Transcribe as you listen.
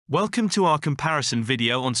Welcome to our comparison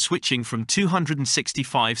video on switching from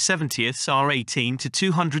 265/70ths R18 to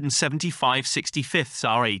 275/65ths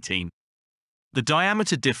R18. The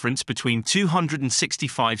diameter difference between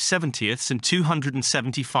 265/70ths and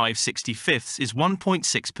 275/65ths is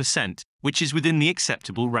 1.6%, which is within the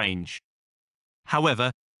acceptable range.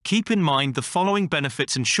 However, keep in mind the following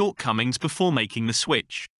benefits and shortcomings before making the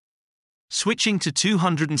switch. Switching to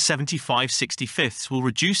 275/65ths will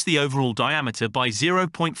reduce the overall diameter by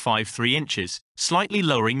 0.53 inches, slightly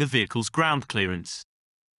lowering the vehicle's ground clearance.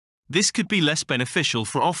 This could be less beneficial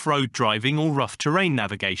for off-road driving or rough terrain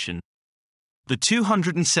navigation. The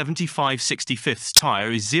 275/65ths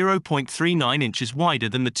tire is 0.39 inches wider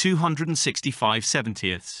than the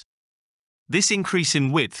 265/70ths. This increase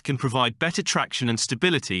in width can provide better traction and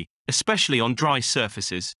stability, especially on dry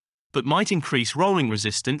surfaces, but might increase rolling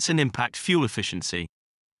resistance and impact fuel efficiency.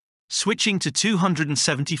 Switching to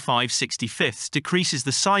 275/65ths decreases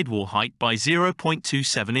the sidewall height by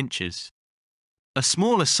 0.27 inches. A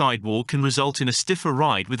smaller sidewall can result in a stiffer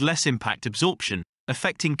ride with less impact absorption,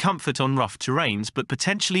 affecting comfort on rough terrains but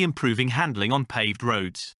potentially improving handling on paved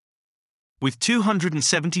roads. With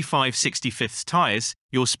 275/65ths tires,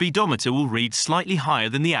 your speedometer will read slightly higher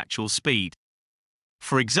than the actual speed.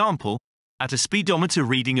 For example, at a speedometer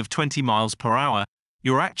reading of 20 miles per hour,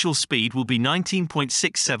 your actual speed will be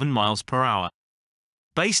 19.67 miles per hour.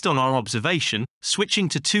 Based on our observation, switching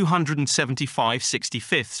to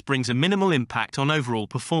 275/65ths brings a minimal impact on overall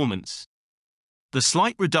performance. The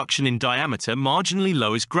slight reduction in diameter marginally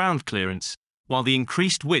lowers ground clearance, while the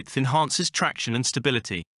increased width enhances traction and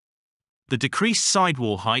stability. The decreased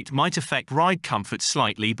sidewall height might affect ride comfort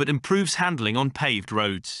slightly but improves handling on paved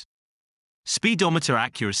roads. Speedometer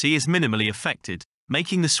accuracy is minimally affected,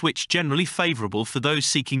 making the switch generally favorable for those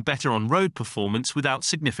seeking better on-road performance without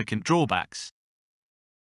significant drawbacks.